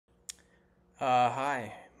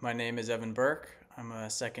Hi, my name is Evan Burke. I'm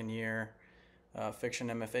a second year fiction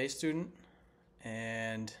MFA student,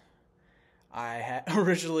 and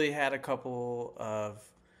originally had a couple of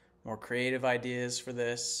more creative ideas for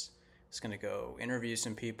this. I was going to go interview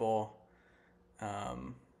some people,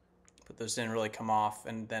 um, but those didn't really come off,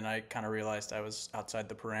 and then I kind of realized I was outside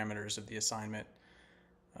the parameters of the assignment.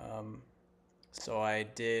 Um, so I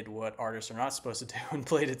did what artists are not supposed to do and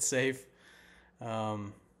played it safe.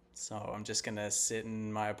 Um, so I'm just going to sit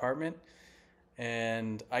in my apartment.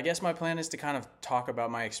 And I guess my plan is to kind of talk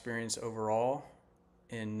about my experience overall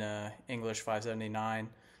in English 579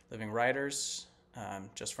 Living Writers,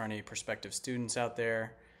 just for any prospective students out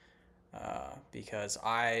there, because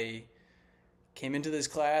I came into this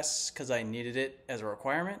class because I needed it as a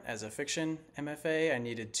requirement as a fiction MFA. I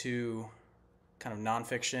needed two kind of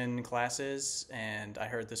nonfiction classes, and I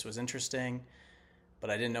heard this was interesting, but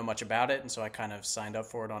I didn't know much about it, and so I kind of signed up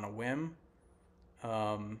for it on a whim.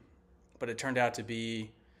 Um, but it turned out to be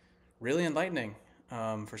really enlightening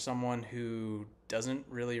for someone who doesn't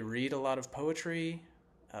really read a lot of poetry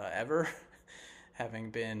ever. Having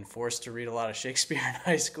been forced to read a lot of Shakespeare in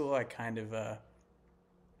high school, I kind of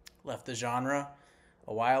left the genre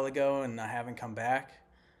a while ago, and I haven't come back.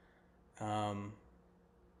 Um,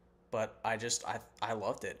 but I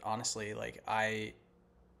loved it, honestly.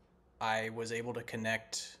 I was able to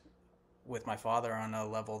connect with my father on a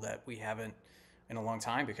level that we haven't in a long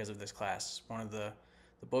time because of this class. One of the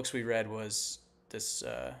books we read was this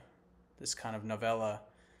kind of novella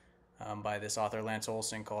by this author Lance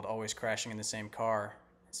Olson called "Always Crashing in the Same Car."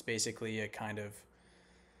 It's basically a kind of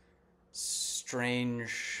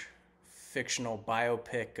strange fictional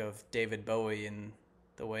biopic of David Bowie in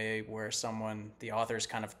the way where the author is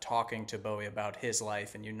kind of talking to Bowie about his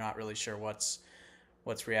life, and you're not really sure what's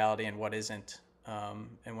reality and what isn't.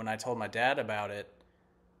 And when I told my dad about it,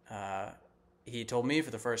 uh, he told me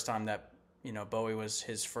for the first time that Bowie was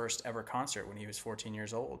his first ever concert when he was 14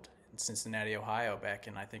 years old in Cincinnati, Ohio, back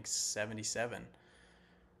in I think '77,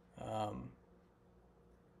 or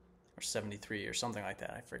 '73 or something like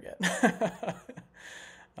that. I forget.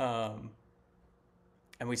 um,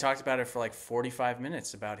 and we talked about it for like 45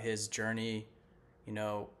 minutes about his journey, you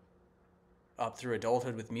know, up through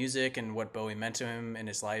adulthood with music and what Bowie meant to him in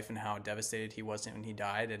his life and how devastated he was when he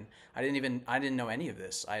died. And I didn't know any of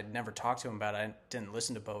this. I had never talked to him about it. I didn't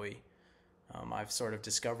listen to Bowie. I've sort of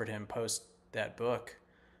discovered him post that book.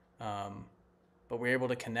 Um, but we were able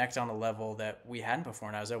to connect on a level that we hadn't before.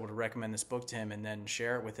 And I was able to recommend this book to him and then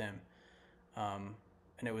share it with him.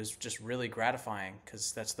 And it was just really gratifying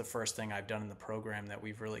because that's the first thing I've done in the program that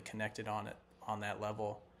we've really connected on that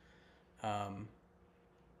level. Um,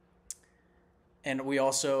 And we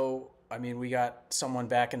also, I mean, we got someone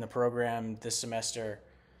back in the program this semester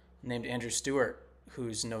named Andrew Stewart,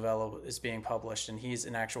 whose novella is being published, and he's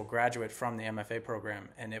an actual graduate from the MFA program.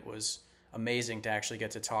 And it was amazing to actually get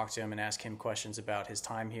to talk to him and ask him questions about his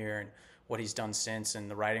time here and what he's done since and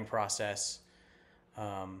the writing process.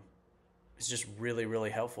 Um, it's just really, really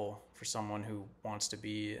helpful for someone who wants to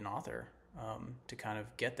be an author to kind of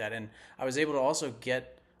get that. And I was able to also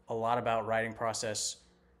get a lot about writing process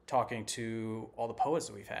talking to all the poets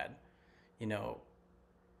that we've had, you know,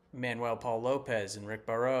 Manuel Paul Lopez and Rick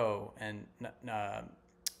Barreau and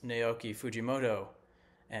Naoki Fujimoto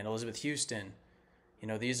and Elizabeth Houston. You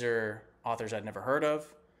know, these are authors I'd never heard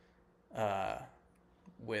of, uh,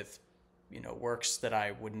 with, works that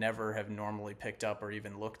I would never have normally picked up or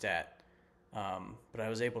even looked at. But I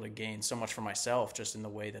was able to gain so much for myself just in the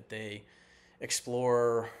way that they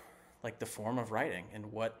explore like the form of writing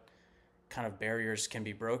and what kind of barriers can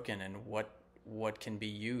be broken and what can be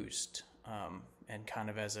used. And kind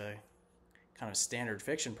of as a kind of standard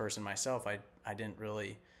fiction person myself, I didn't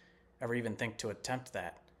really ever even think to attempt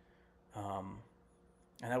that. And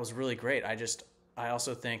that was really great. I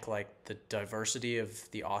also think like the diversity of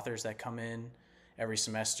the authors that come in every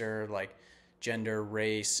semester, like gender,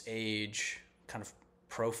 race, age, kind of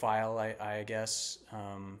profile, I guess,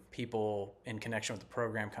 people in connection with the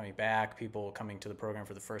program coming back, people coming to the program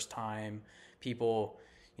for the first time, people,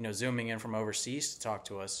 zooming in from overseas to talk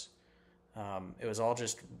to us. It was all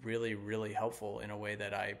just really, really helpful in a way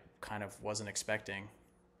that I kind of wasn't expecting.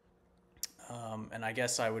 And I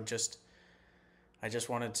guess I just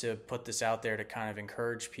wanted to put this out there to kind of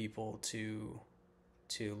encourage people to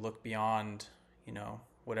look beyond,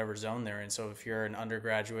 whatever zone they're in. So if you're an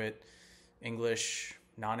undergraduate, English,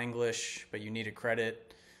 non-English, but you need a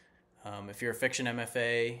credit, if you're a fiction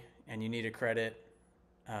MFA and you need a credit,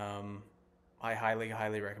 I highly,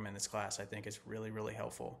 highly recommend this class. I think it's really, really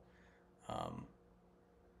helpful.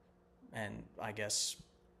 And I guess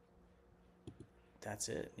that's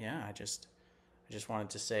it. Yeah, I just wanted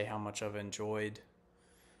to say how much I've enjoyed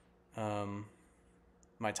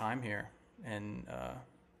my time here. And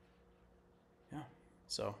yeah,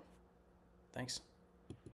 so thanks.